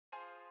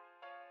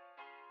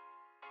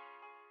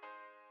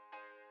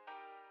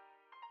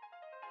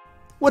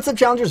What's up,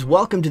 challengers?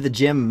 Welcome to the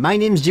gym. My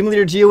name's Gym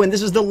Leader Gio, and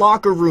this is the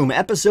Locker Room,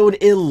 episode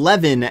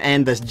 11.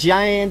 And the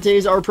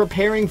Giantes are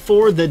preparing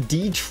for the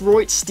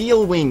Detroit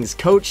Steel Wings,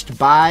 coached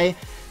by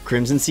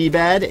Crimson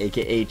Seabad,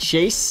 aka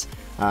Chase,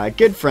 a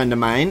good friend of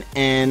mine,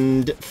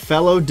 and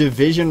fellow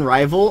division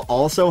rival,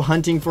 also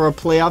hunting for a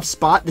playoff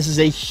spot. This is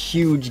a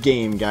huge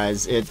game,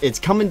 guys. It's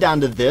coming down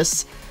to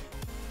this.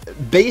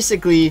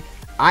 Basically,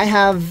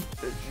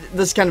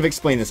 let's kind of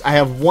explain this. I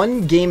have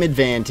one win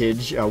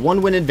advantage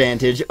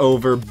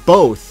over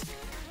both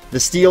the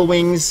Steel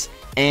Wings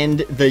and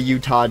the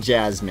Utah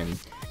Jasmine.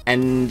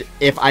 And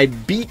if I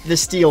beat the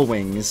Steel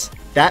Wings,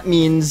 that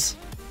means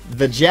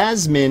the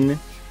Jasmine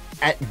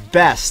at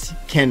best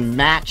can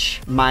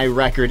match my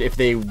record if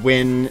they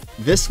win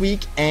this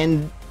week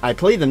and I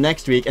play them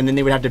next week, and then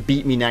they would have to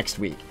beat me next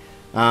week.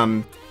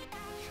 That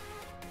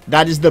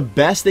is the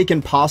best they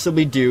can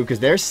possibly do,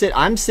 because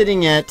I'm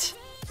sitting at,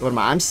 what am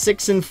I? I'm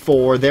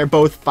 6-4. They're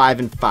both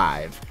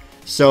 5-5.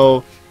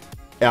 So,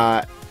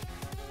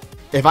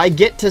 if I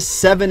get to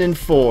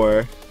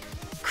 7-4,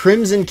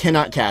 Crimson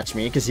cannot catch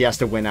me because he has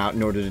to win out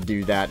in order to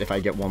do that. If I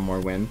get one more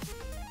win,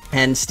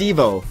 and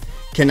Stevo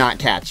cannot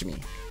catch me,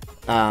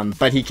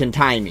 but he can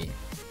tie me.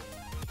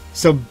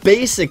 So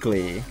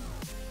basically,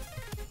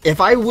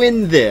 if I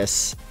win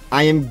this,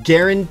 I am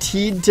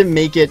guaranteed to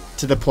make it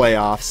to the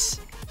playoffs,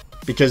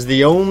 because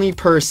the only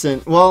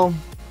person, well,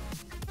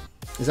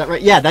 is that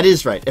right? Yeah, that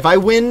is right. If I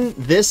win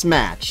this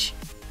match,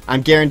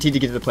 I'm guaranteed to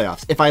get to the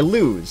playoffs. If I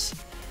lose,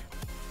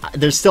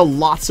 there's still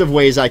lots of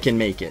ways I can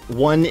make it.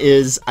 One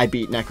is I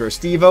beat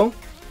Necrostevo,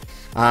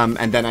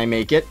 and then I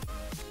make it.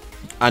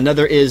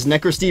 Another is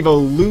Necrostevo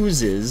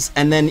loses,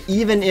 and then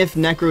even if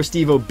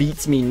Necrostevo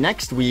beats me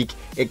next week,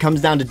 it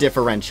comes down to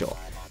differential.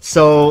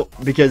 So,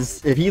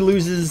 because if he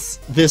loses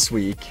this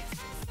week,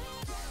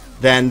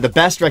 then the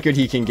best record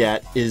he can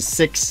get is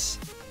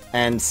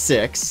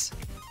 6-6.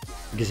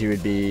 Because he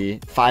would be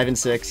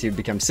 5-6, he would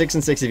become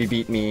 6-6 if he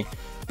beat me.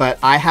 But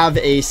I have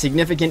a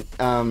significant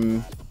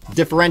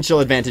differential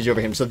advantage over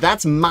him. So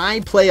that's my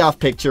playoff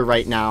picture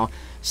right now.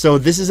 So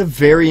this is a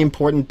very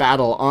important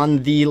battle.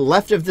 On the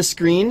left of the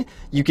screen,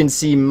 you can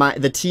see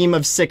the team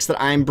of 6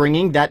 that I'm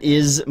bringing. That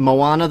is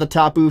Moana the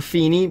Tapu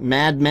Fini,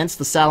 Mad Mence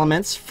the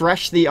Salamence,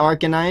 Fresh the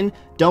Arcanine,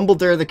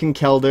 Dumbledore the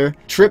Conkeldurr,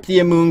 Trip the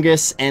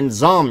Amoonguss, and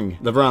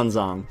Zong the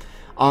Bronzong.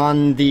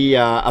 On the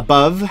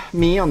above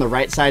me, on the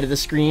right side of the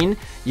screen,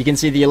 you can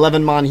see the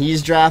 11 Mon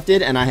he's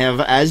drafted, and I have,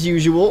 as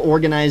usual,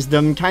 organized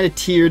them kind of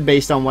tiered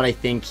based on what I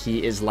think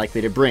he is likely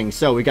to bring.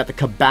 So we got the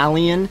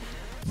Cabalion,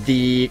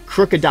 the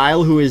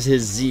Crocodile, who is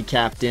his Z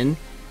captain,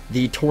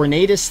 the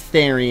Tornadus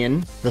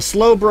Therian, the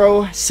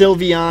Slowbro,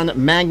 Sylveon,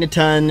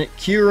 Magneton,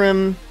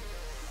 Kyurem,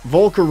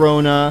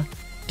 Volcarona,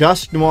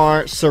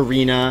 Dusknoir,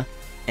 Serena,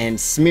 and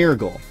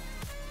Smeargle.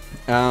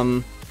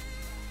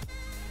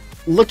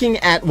 Looking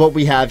at what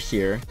we have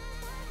here,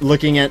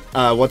 looking at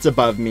what's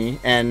above me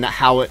and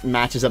how it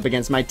matches up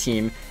against my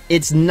team,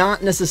 it's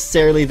not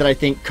necessarily that I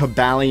think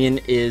Cabalion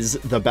is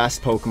the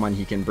best Pokemon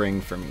he can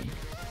bring for me.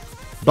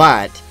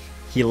 But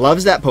he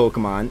loves that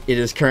Pokemon. It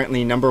is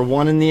currently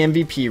 #1 in the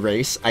MVP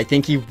race. I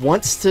think he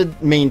wants to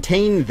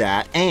maintain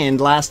that,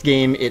 and last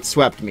game it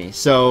swept me.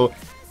 So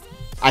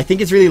I think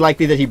it's really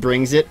likely that he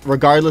brings it,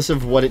 regardless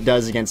of what it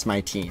does against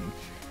my team.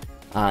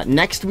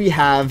 Next we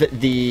have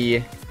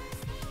the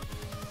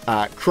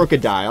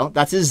Crocodile.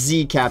 That's his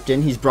Z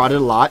captain. He's brought it a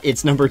lot.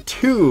 It's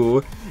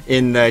 #2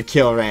 in the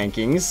kill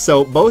rankings.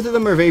 So both of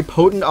them are very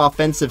potent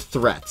offensive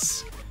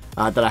threats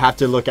that I have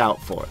to look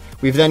out for.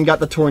 We've then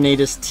got the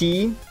Tornadus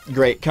T.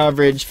 Great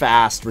coverage,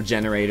 fast,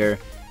 regenerator.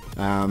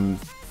 Then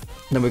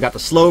we've got the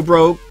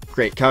Slowbro.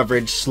 Great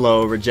coverage,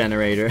 slow,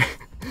 regenerator.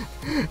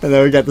 And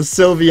then we got the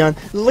Sylveon.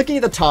 Looking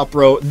at the top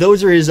row,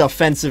 those are his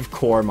offensive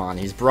core mon.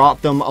 He's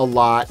brought them a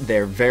lot.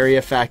 They're very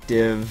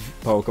effective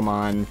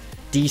Pokemon.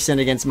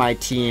 Decent against my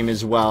team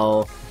as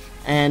well,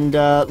 and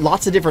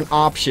lots of different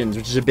options,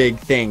 which is a big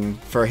thing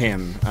for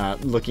him.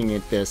 Looking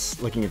at this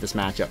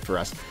matchup for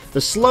us, the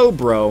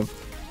Slowbro,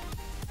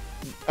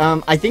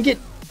 I think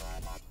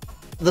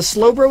the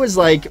Slowbro is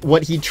like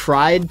what he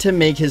tried to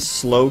make his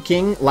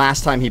Slowking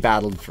last time he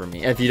battled for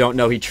me. If you don't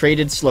know, he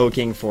traded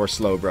Slowking for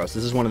Slowbro. So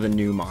this is one of the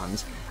new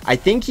mons. I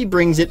think he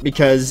brings it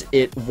because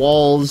it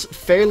walls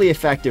fairly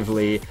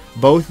effectively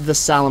both the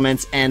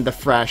Salamence and the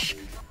Fresh.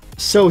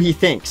 So he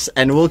thinks,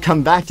 and we'll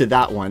come back to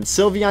that one.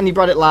 Sylveon, he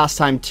brought it last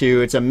time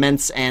too. It's a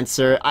Mence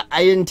answer.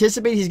 I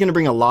anticipate he's going to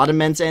bring a lot of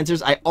Mence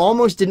answers. I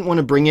almost didn't want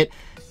to bring it,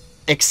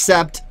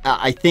 except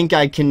I think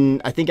I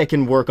can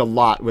work a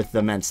lot with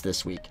the Mence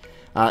this week.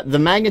 The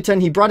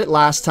Magneton, he brought it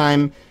last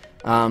time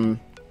when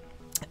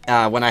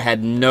I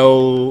had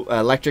no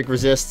electric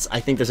resists. I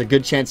think there's a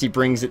good chance he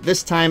brings it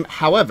this time.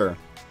 However,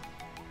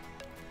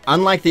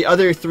 unlike the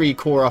other 3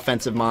 core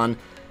offensive mon,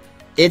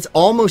 it's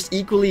almost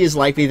equally as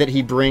likely that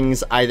he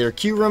brings either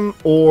Kyurem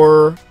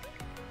or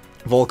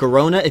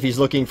Volcarona if he's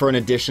looking for an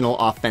additional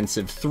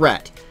offensive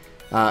threat.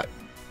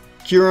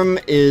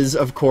 Kyurem is,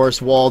 of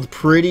course, walled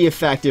pretty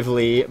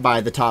effectively by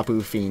the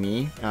Tapu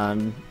Fini.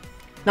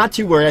 not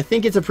too worried. I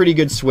think it's a pretty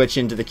good switch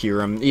into the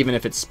Kyurem, even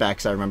if it's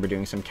specs. I remember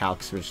doing some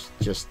calcs with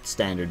just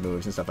standard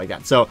moves and stuff like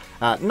that. So,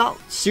 not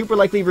super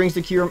likely brings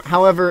the Kyurem.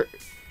 However,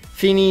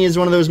 Fini is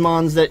one of those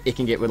mons that it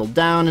can get whittled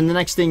down, and the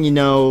next thing you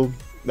know,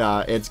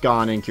 it's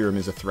gone and Kyurem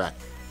is a threat.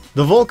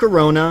 The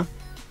Volcarona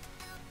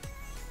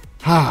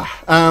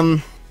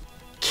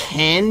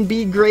can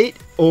be great,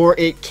 or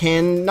it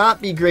can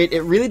not be great.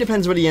 It really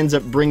depends what he ends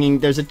up bringing.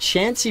 There's a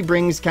chance he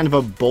brings kind of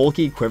a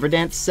bulky Quiver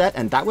Dance set,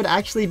 and that would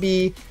actually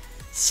be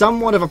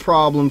somewhat of a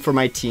problem for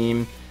my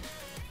team.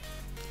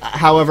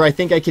 However, I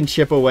think I can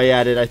chip away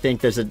at it. I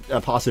think there's a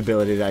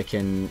possibility that I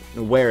can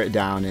wear it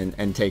down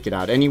and take it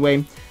out.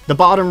 Anyway, the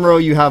bottom row,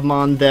 you have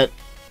Mon that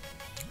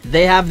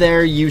they have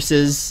their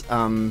uses,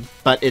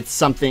 but it's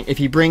something, if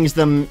he brings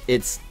them,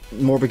 it's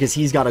more because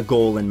he's got a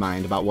goal in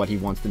mind about what he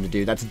wants them to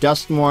do. That's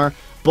Dusknoir,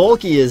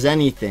 bulky as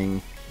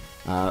anything,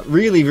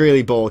 really,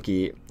 really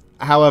bulky.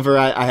 However,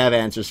 I have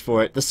answers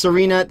for it. The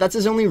Serena, that's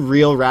his only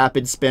real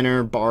rapid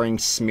spinner, barring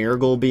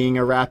Smeargle being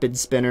a rapid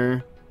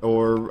spinner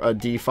or a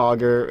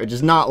defogger, which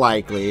is not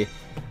likely.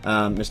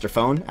 Mr.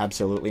 Phone,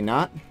 absolutely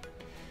not.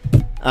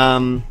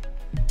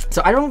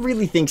 So I don't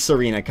really think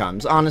Serena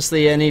comes,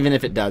 honestly, and even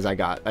if it does, I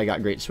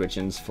got great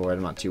switch-ins for it.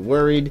 I'm not too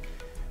worried.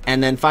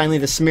 And then finally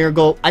the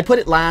Smeargle. I put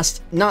it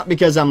last, not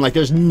because I'm like,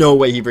 there's no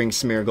way he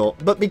brings Smeargle,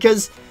 but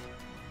because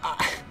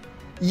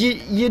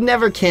you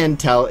never can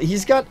tell.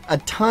 He's got a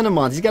ton of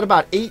mons. He's got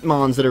about 8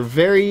 mons that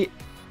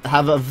are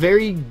have a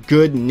very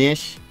good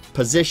niche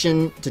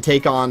position to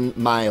take on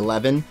my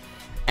 11.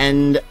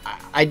 And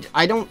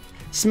I don't...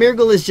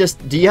 Smeargle is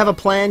just, do you have a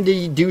plan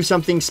to do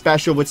something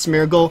special with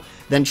Smeargle?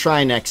 Then try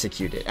and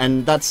execute it.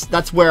 And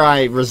that's where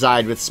I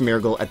reside with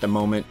Smeargle at the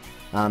moment.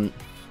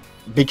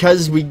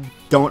 Because we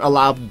don't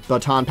allow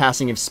baton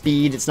passing of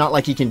speed, it's not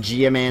like he can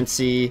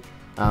Geomancy,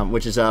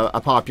 which is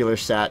a popular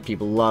set.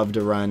 People love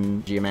to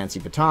run Geomancy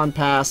baton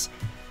pass.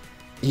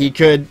 He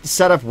could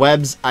set up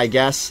webs, I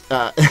guess.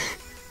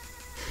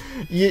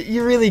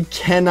 You really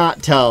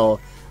cannot tell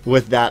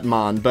with that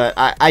mon, but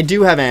I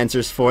do have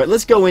answers for it.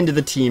 Let's go into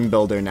the team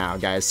builder now,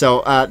 guys.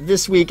 So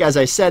this week, as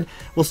I said,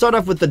 we'll start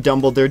off with the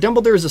Dumbledore.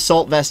 Dumbledore is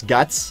Assault Vest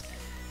Guts,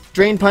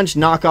 Drain Punch,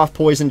 Knockoff,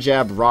 Poison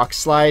Jab, Rock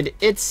Slide.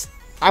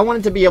 I want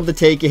it to be able to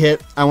take a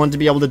hit. I want it to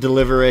be able to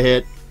deliver a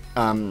hit.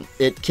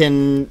 It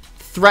can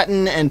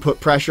threaten and put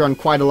pressure on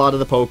quite a lot of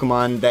the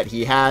Pokemon that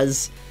he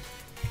has.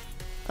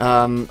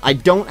 I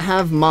don't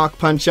have Mach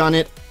Punch on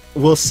it.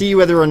 We'll see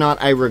whether or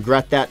not I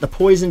regret that. The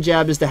Poison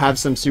Jab is to have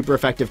some super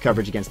effective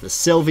coverage against the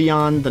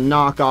Sylveon. The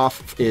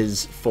Knockoff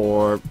is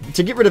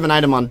to get rid of an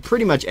item on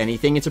pretty much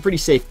anything. It's a pretty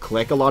safe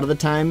click a lot of the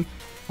time,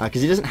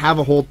 because he doesn't have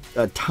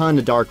a ton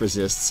of Dark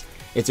Resists.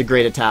 It's a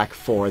great attack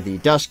for the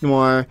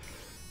Dusknoir.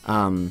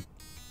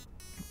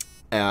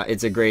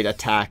 It's a great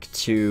attack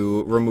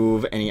to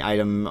remove any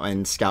item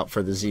and scout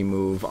for the Z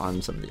move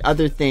on some of the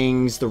other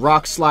things. The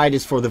Rock Slide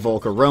is for the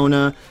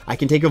Volcarona. I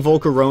can take a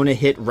Volcarona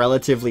hit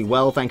relatively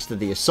well thanks to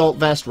the Assault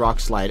Vest.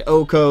 Rock Slide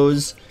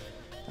Okos.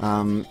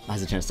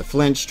 Has a chance to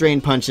flinch. Drain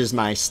Punch is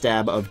my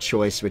stab of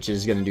choice, which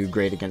is going to do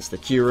great against the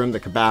Kyurem, the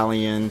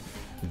Cobalion,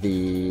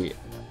 the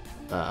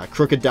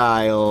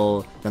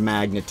Crocodile, the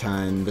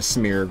Magneton, the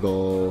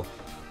Smeargle.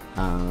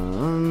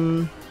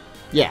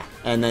 Yeah,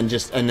 and then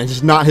just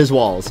not his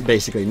walls,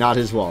 basically, not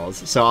his walls.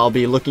 So I'll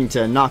be looking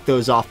to knock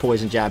those off,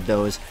 Poison Jab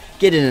those,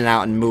 get in and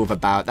out and move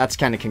about. That's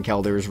kind of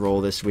Conkeldur's role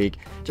this week.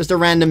 Just a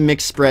random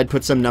mixed spread,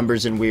 put some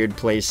numbers in weird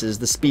places.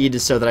 The speed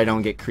is so that I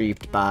don't get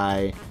creeped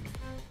by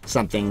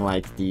something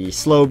like the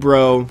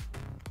Slowbro.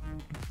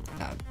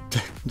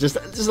 Just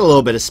a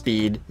little bit of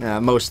speed,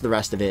 most of the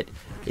rest of it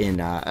in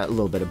a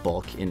little bit of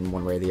bulk in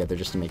one way or the other,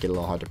 just to make it a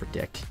little hard to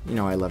predict. You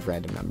know I love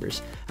random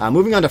numbers.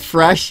 Moving on to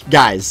Fresh.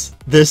 Guys,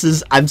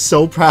 I'm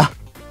so proud.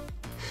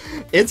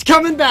 It's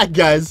coming back,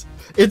 guys.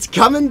 It's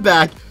coming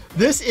back.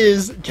 This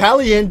is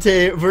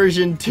Caliente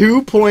version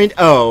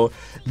 2.0.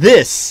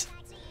 This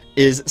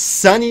is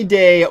Sunny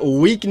Day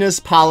Weakness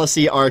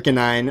Policy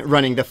Arcanine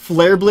running the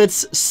Flare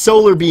Blitz,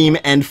 Solar Beam,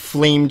 and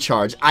Flame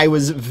Charge. I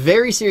was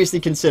very seriously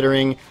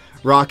considering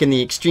rocking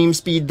the extreme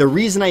speed. The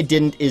reason I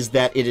didn't is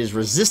that it is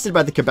resisted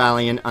by the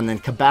Cobalion, and then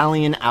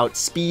Cobalion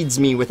outspeeds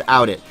me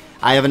without it.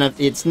 I have enough.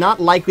 It's not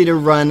likely to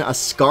run a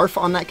Scarf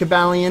on that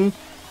Cobalion,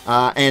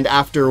 and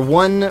after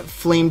one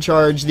Flame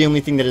Charge, the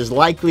only thing that is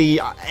likely,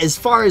 as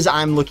far as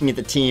I'm looking at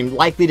the team,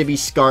 likely to be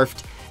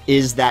Scarfed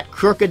is that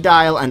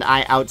Crocodile, and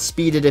I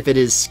outspeed it if it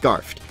is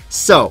Scarfed.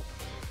 So,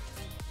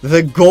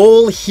 the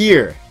goal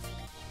here,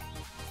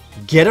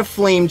 get a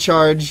Flame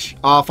Charge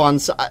off on,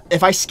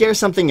 if I scare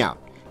something out,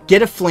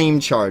 get a Flame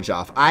Charge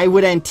off. I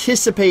would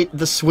anticipate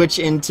the switch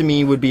into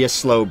me would be a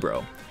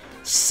Slowbro.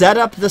 Set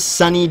up the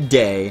Sunny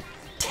Day,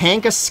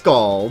 tank a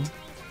Scald,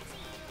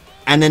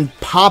 and then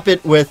pop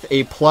it with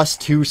a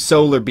 +2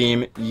 Solar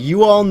Beam.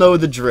 You all know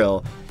the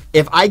drill.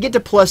 If I get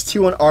to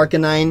 +2 on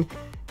Arcanine,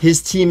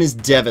 his team is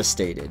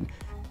devastated.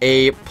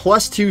 A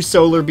 +2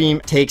 Solar Beam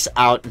takes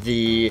out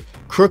the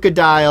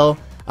Crocodile,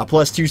 A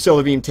 +2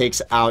 Solar Beam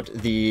takes out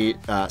the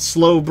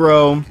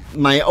Slowbro.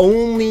 My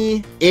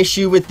only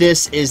issue with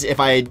this is if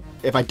I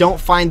don't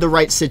find the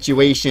right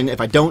situation,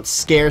 if I don't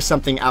scare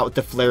something out with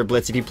the Flare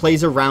Blitz, if he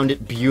plays around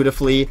it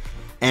beautifully,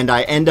 and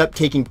I end up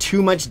taking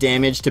too much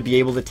damage to be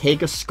able to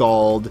take a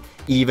Scald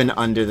even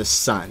under the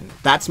sun.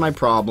 That's my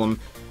problem.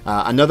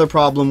 Another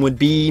problem would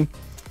be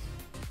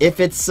if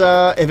it's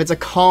a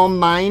Calm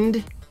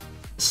Mind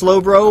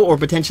Slowbro or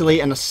potentially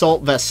an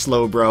Assault Vest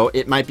Slowbro,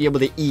 it might be able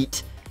to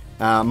eat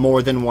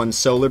more than one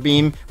Solar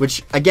Beam,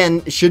 which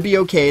again should be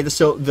okay.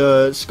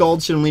 The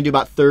Scald should only do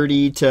about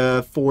 30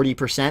 to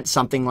 40%,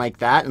 something like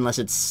that, unless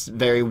it's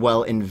very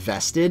well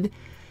invested.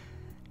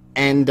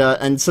 And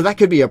so that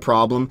could be a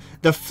problem.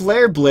 The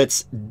Flare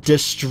Blitz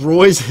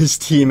destroys his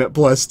team at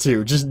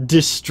 +2, just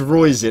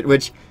destroys it,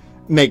 which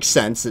makes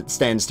sense. It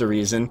stands to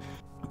reason.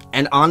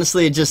 And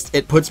honestly,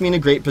 it puts me in a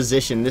great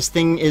position. This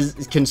thing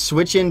can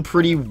switch in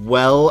pretty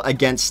well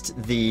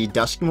against the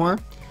Dusknoir.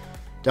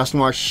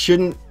 Dusknoir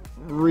shouldn't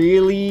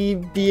really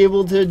be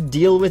able to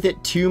deal with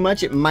it too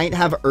much. It might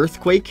have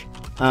Earthquake,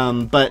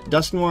 but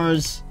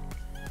Dusknoir's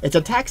its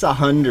attack's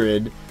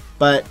 100,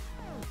 but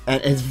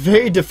it's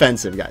very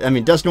defensive, guys. I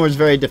mean, Dusknoir is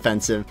very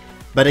defensive,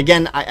 but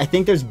again, I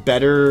think there's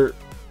better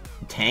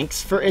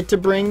tanks for it to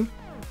bring.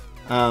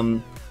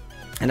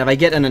 And if I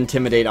get an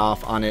Intimidate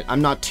off on it,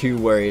 I'm not too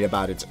worried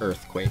about its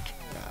Earthquake,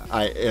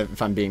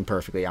 if I'm being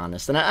perfectly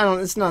honest. And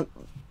it's not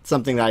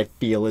something that I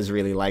feel is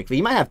really likely.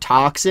 You might have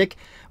Toxic,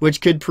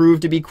 which could prove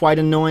to be quite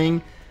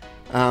annoying.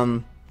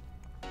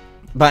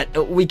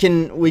 But we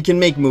can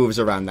make moves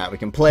around that. We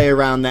can play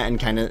around that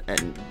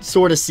and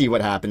sort of see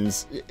what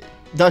happens.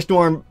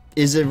 Dusknoir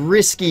is a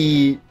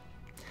risky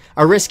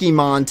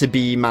mon to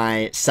be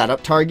my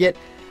setup target.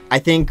 I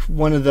think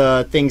one of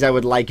the things I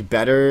would like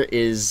better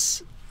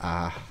is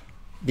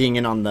being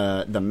in on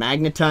the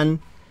Magneton,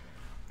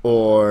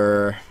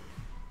 or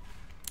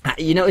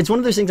you know, it's one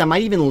of those things I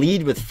might even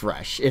lead with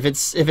Fresh. If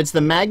it's the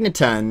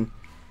Magneton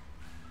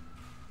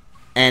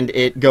and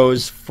it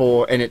goes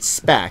for and it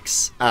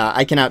specs,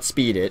 I can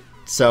outspeed it,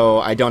 so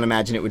I don't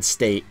imagine it would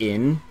stay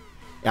in.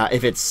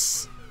 If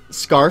it's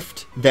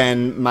Scarfed,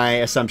 then my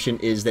assumption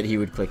is that he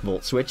would click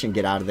Volt Switch and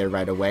get out of there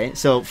right away.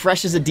 So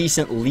Fresh is a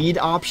decent lead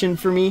option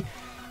for me.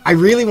 I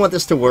really want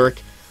this to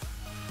work.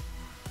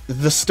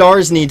 The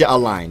stars need to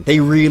align. They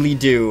really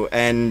do,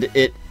 and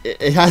it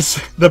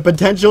has the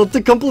potential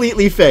to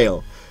completely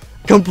fail.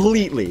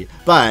 Completely.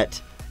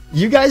 But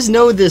you guys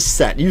know this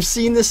set. You've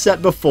seen this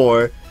set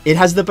before. It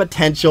has the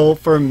potential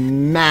for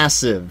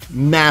massive,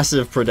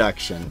 massive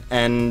production.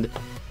 And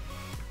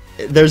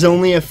there's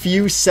only a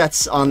few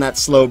sets on that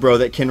Slowbro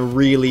that can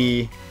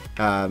really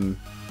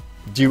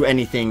do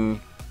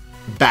anything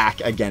back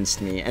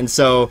against me. And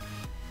so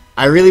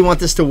I really want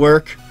this to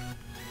work.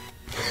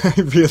 I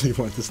really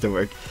want this to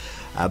work.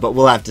 But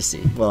we'll have to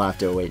see. We'll have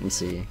to wait and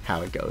see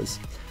how it goes.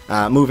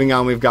 Moving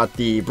on, we've got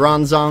the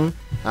Bronzong.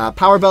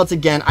 Power Belt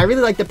again. I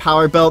really like the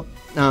Power Belt.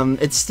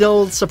 It's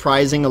still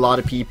surprising a lot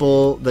of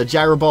people. The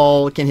Gyro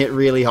Ball can hit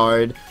really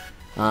hard.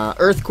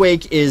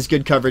 Earthquake is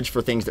good coverage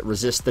for things that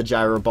resist the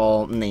Gyro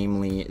Ball,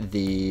 namely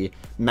the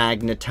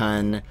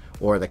Magneton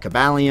or the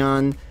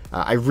Cobalion.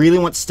 I really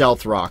want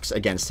Stealth Rocks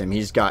against him.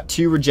 He's got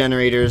 2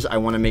 Regenerators. I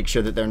want to make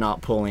sure that they're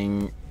not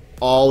pulling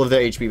all of their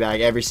HP back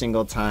every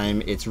single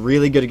time. It's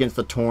really good against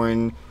the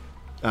Torn.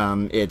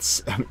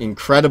 It's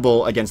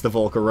incredible against the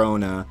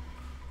Volcarona.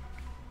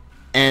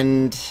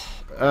 And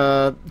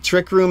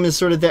Trick Room is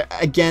sort of there.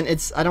 Again,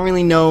 I don't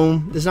really know.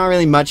 There's not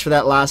really much for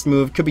that last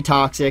move. Could be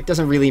Toxic.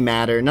 Doesn't really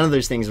matter. None of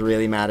those things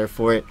really matter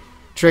for it.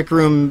 Trick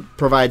Room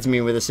provides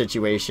me with a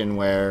situation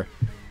where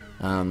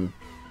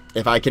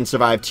if I can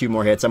survive 2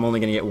 more hits, I'm only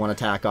going to get 1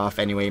 attack off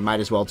anyway.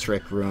 Might as well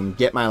Trick Room,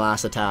 get my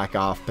last attack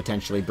off,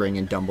 potentially bring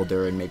in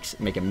Dumbledore and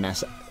make a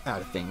mess out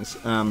of things.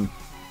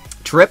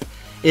 Trip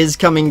is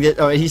coming.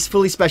 He's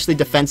fully specially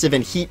defensive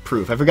and heat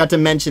proof. I forgot to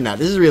mention that.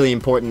 This is really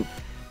important.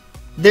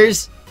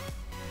 There's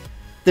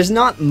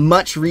not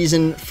much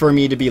reason for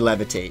me to be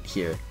Levitate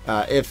here.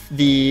 If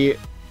the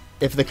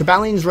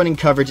Cobalion's running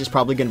coverage, it's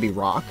probably going to be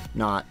Rock,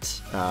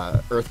 not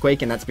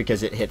Earthquake, and that's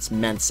because it hits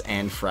Ments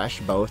and Fresh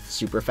both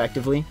super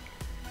effectively.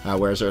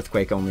 Whereas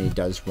Earthquake only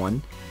does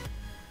 1.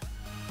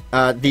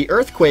 The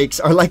Earthquakes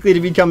are likely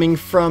to be coming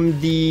from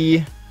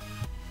the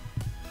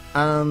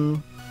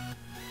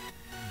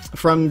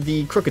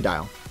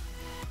Crocodile,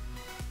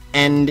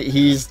 and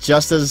he's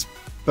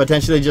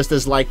potentially just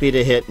as likely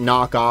to hit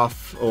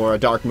Knockoff or a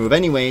Dark Move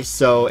anyway.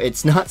 So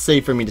it's not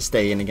safe for me to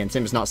stay in against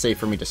him. It's not safe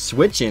for me to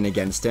switch in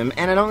against him,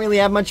 and I don't really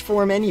have much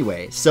for him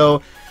anyway.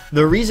 So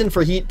the reason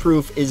for Heat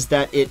Proof is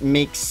that it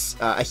makes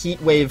a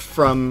Heat Wave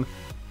from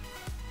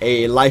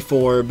a Life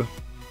Orb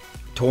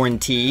Torn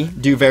T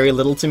do very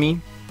little to me,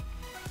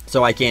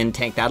 so I can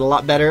tank that a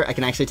lot better. I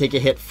can actually take a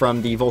hit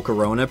from the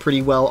Volcarona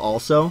pretty well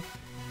also,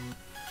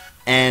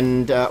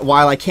 and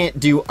while I can't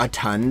do a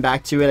ton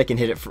back to it, I can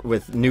hit it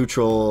with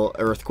neutral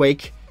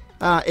Earthquake.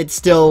 It's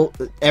still,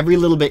 every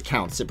little bit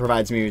counts. It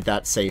provides me with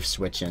that safe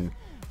switch in.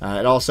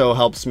 It also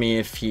helps me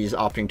if he's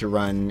opting to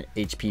run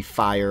HP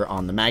Fire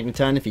on the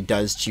Magneton, if he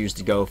does choose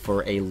to go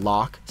for a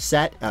lock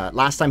set.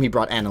 Last time he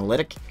brought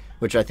Analytic,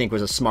 which I think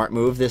was a smart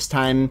move. This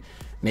time,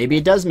 maybe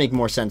it does make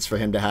more sense for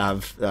him to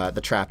have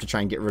the trap to try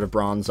and get rid of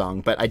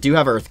Bronzong. But I do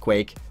have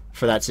Earthquake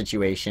for that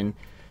situation,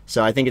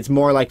 so I think it's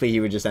more likely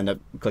he would just end up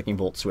clicking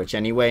Volt Switch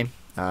anyway.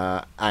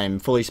 I'm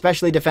fully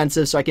specially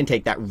defensive, so I can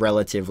take that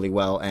relatively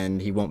well,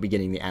 and he won't be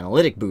getting the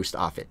Analytic boost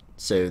off it.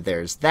 So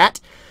there's that.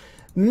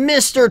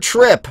 Mr.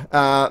 Trip,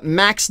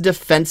 max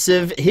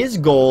defensive. His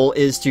goal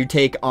is to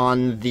take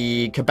on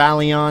the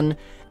Cobalion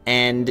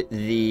and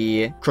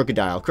the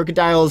Crocodile.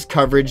 Crocodile's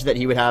coverage that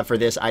he would have for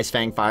this Ice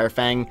Fang, Fire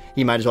Fang,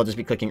 he might as well just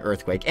be clicking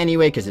Earthquake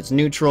anyway because it's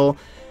neutral.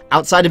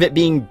 Outside of it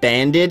being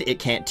banded, it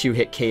can't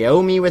 2-hit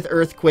KO me with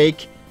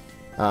Earthquake.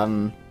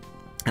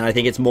 And I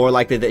think it's more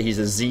likely that he's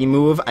a Z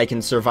move. I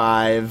can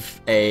survive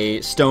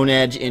a Stone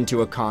Edge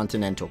into a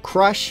Continental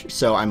Crush,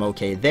 so I'm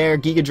okay there.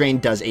 Giga Drain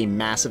does a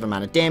massive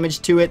amount of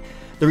damage to it.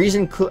 The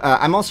reason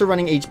I'm also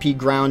running HP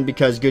Ground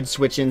because good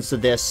switch-ins to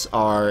this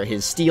are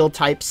his Steel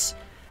types,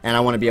 and I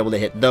want to be able to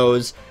hit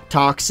those.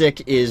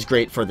 Toxic is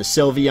great for the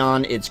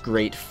Sylveon. It's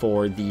great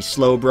for the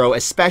Slowbro,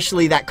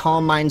 especially that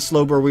Calm Mind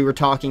Slowbro we were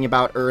talking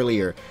about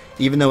earlier.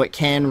 Even though it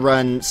can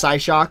run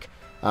Psyshock,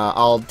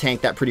 I'll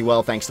tank that pretty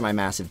well thanks to my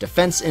massive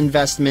defense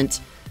investment.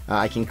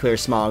 I can clear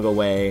Smog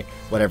away,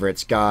 whatever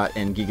it's got,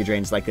 and Giga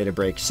Drain's likely to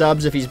break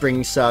subs if he's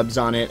bringing subs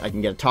on it. I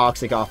can get a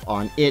Toxic off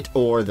on it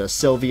or the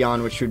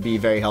Sylveon, which would be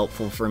very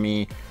helpful for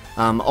me.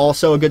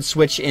 Also, a good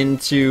switch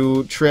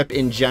into Trip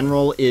in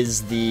general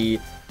is the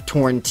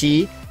Torn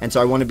T, and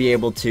so I want to be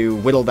able to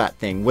whittle that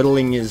thing.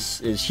 Whittling is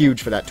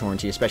huge for that Torn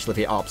T, especially if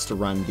he opts to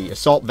run the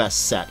Assault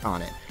Vest set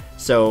on it.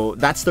 So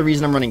that's the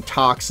reason I'm running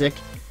Toxic.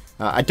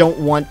 I don't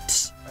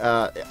want...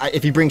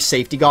 if he brings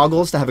Safety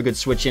Goggles to have a good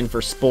switch in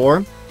for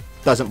Spore,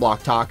 doesn't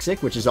block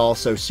Toxic, which is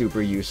also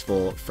super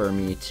useful for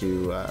me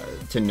to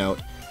note.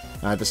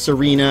 The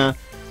Serena,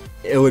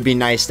 it would be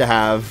nice to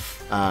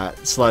have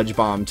Sludge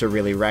Bomb to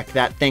really wreck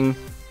that thing.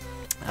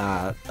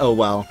 Oh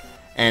well.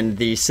 And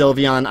the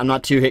Sylveon, I'm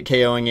not 2-hit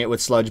KOing it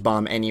with Sludge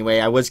Bomb anyway.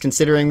 I was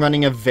considering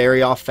running a very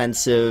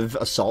offensive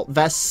Assault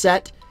Vest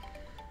set,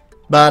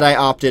 but I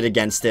opted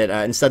against it.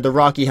 Instead, the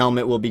Rocky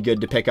Helmet will be good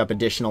to pick up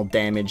additional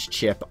damage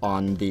chip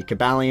on the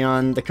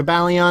Cobalion. The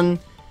Cobalion,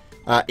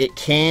 it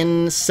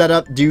can set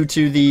up due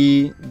to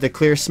the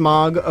Clear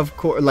Smog, of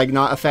course, like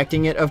not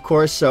affecting it, of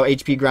course, so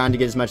HP Ground to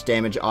get as much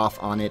damage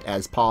off on it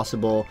as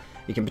possible.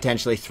 You can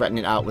potentially threaten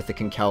it out with the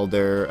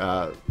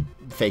Conkeldurr,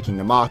 faking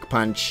the Mach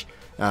Punch.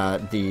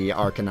 The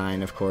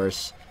Arcanine, of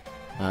course,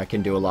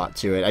 can do a lot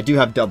to it. I do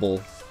have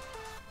double...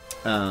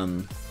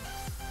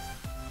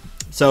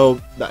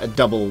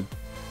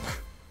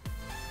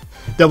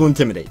 double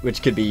Intimidate,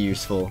 which could be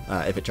useful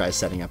if it tries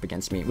setting up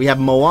against me. We have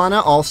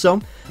Moana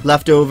also.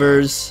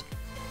 Leftovers.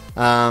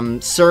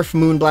 Surf,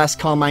 Moonblast,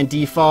 Calm Mind,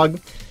 Defog.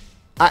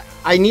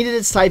 I needed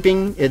its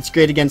typing. It's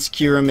great against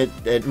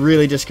Kyurem. It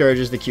really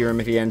discourages the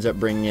Kyurem if he ends up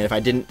bringing it. If I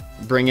didn't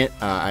bring it,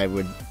 I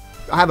would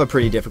have a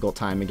pretty difficult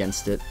time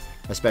against it,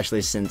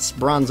 especially since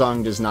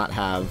Bronzong does not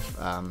have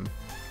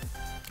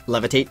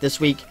Levitate this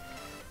week.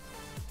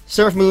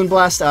 Surf,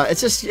 Moonblast,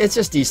 it's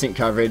just decent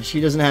coverage. He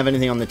doesn't have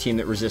anything on the team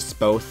that resists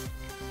both.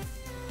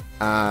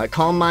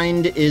 Calm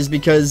Mind is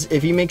because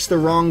if he makes the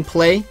wrong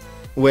play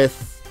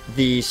with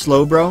the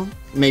Slowbro,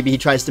 maybe he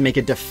tries to make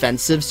a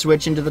defensive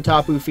switch into the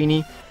Tapu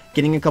Fini,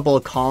 getting a couple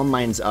of Calm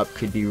Minds up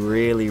could be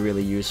really,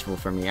 really useful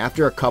for me.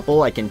 After a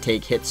couple, I can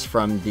take hits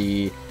from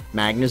the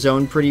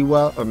Magneton pretty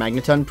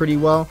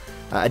well.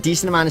 A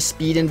decent amount of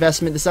speed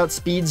investment. This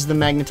outspeeds the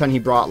Magneton he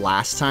brought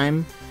last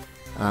time.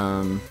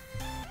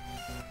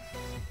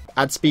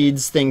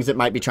 Outspeeds things that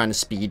might be trying to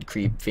speed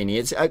creep Fini.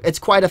 It's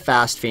quite a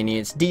fast Fini.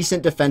 It's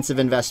decent defensive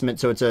investment,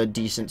 so it's a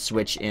decent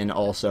switch in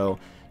also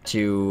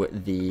to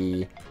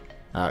the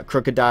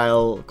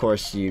Crocodile. Of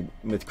course,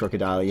 with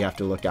Crocodile, you have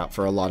to look out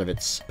for a lot of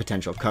its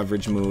potential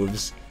coverage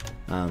moves.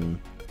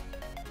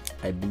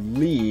 I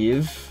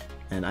believe,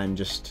 and I'm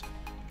just...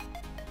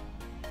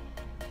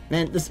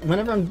 Man,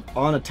 whenever I'm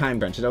on a time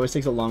crunch, it always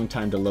takes a long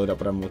time to load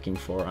up what I'm looking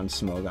for on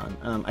Smogon.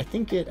 I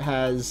think it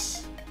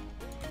has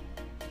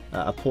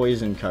a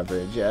poison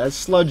coverage. Yeah,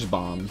 Sludge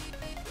Bomb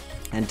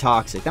and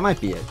Toxic. That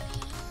might be it.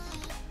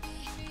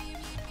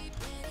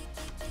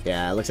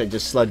 Yeah, it looks like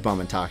just Sludge Bomb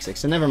and Toxic,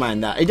 so never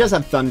mind that. It does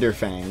have Thunder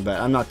Fang, but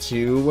I'm not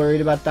too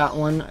worried about that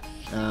one.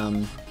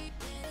 I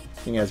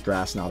think it has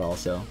Grass Knot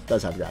also. It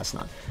does have Grass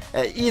Knot.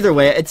 Either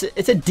way,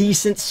 it's a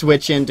decent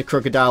switch into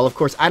Crocodile. Of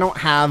course, I don't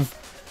have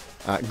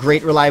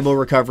great reliable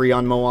recovery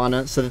on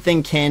Moana, so the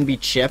thing can be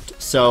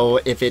chipped. So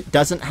if it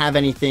doesn't have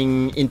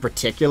anything in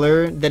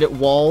particular that it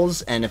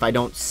walls, and if I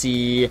don't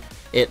see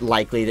it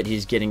likely that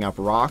he's getting up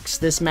rocks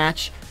this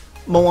match,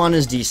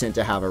 Moana's decent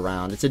to have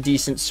around. It's a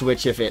decent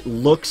switch if it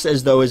looks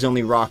as though his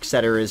only rock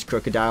setter is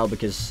Crocodile,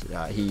 because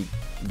he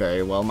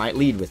very well might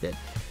lead with it.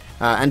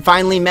 And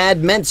finally,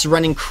 Mad Ments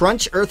running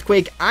Crunch,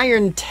 Earthquake,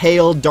 Iron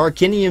Tail,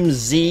 Darkinium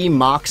Z,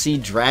 Moxie,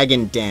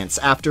 Dragon Dance.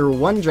 After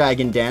one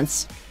Dragon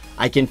Dance,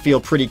 I can feel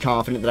pretty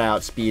confident that I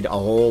outspeed a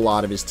whole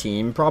lot of his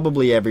team,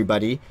 probably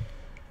everybody.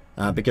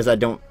 because I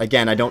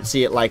don't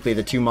see it likely.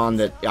 The 2 Mon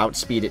that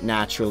outspeed it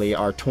naturally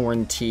are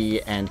Torn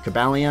T and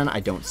Kabalion. I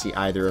don't see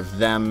either of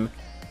them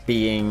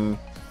being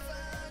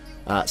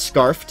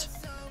scarfed.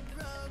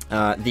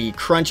 The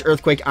Crunch,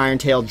 Earthquake, Iron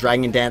Tail,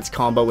 Dragon Dance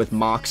combo with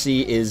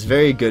Moxie is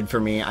very good for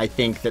me. I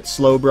think that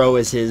Slowbro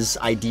is his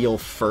ideal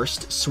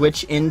first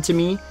switch into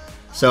me.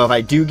 So if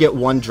I do get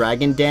one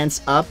Dragon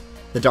Dance up,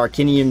 the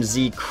Darkinium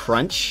Z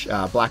Crunch,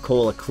 Black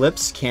Hole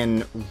Eclipse,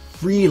 can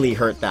really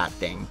hurt that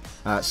thing.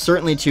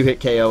 Certainly 2-hit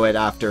KO it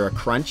after a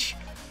Crunch,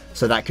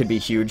 so that could be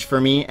huge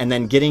for me. And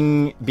then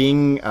being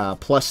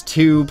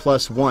 +2,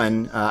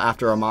 +1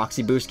 after a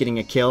Moxie boost, getting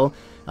a kill,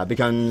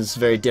 becomes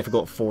very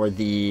difficult for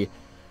the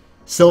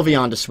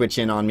Sylveon to switch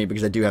in on me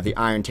because I do have the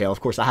Iron Tail. Of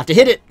course, I have to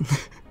hit it.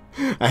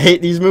 I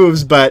hate these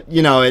moves, but,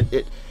 you know,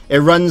 it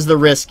runs the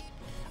risk.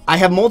 I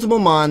have multiple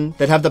Mon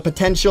that have the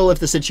potential, if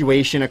the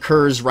situation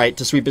occurs right,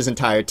 to sweep his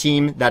entire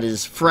team. That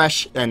is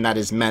Fresh, and that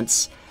is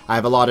Ments. I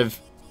have a lot of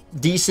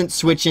decent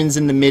switch-ins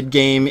in the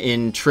mid-game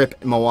in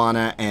Trip,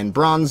 Moana, and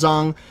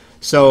Bronzong.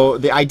 So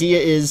the idea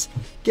is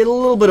get a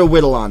little bit of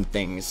whittle on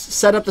things,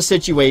 set up the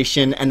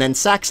situation, and then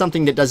sack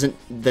something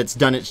that's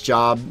done its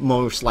job,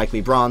 most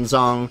likely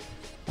Bronzong.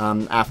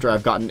 After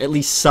I've gotten at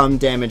least some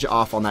damage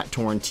off on that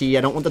Torn T.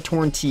 I don't want the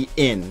Torn T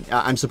in.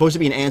 I'm supposed to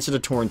be an answer to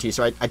Torn T,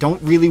 so I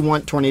don't really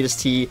want Tornadus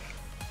T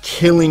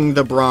killing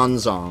the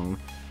Bronzong.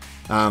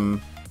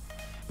 When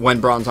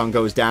Bronzong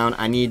goes down,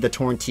 I need the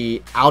Torn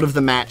T out of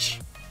the match,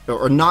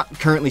 or not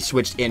currently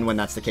switched in when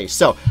that's the case.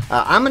 So,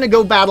 I'm going to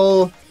go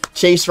battle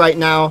Chase right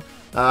now,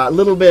 a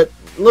little bit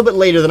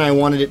later than I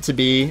wanted it to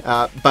be,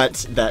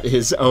 but that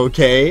is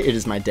okay. It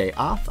is my day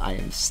off. I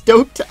am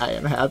stoked. I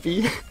am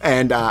happy,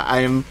 and I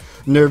am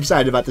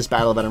nerve-sided about this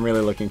battle, but I'm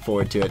really looking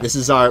forward to it. This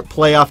is our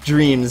playoff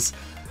dreams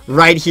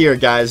right here,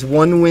 guys.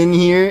 One win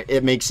here,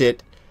 it makes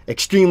it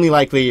extremely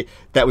likely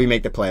that we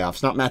make the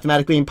playoffs. Not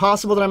mathematically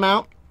impossible that I'm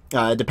out.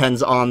 It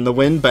depends on the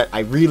win, but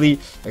I really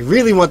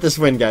want this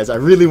win, guys. I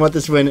really want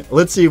this win.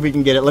 Let's see if we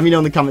can get it. Let me know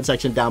in the comment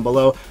section down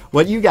below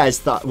what you guys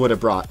thought would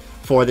have brought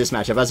for this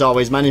matchup. As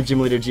always, my name's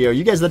Gym Leader Geo.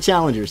 You guys are the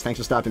challengers. Thanks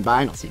for stopping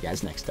by, and I'll see you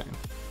guys next time.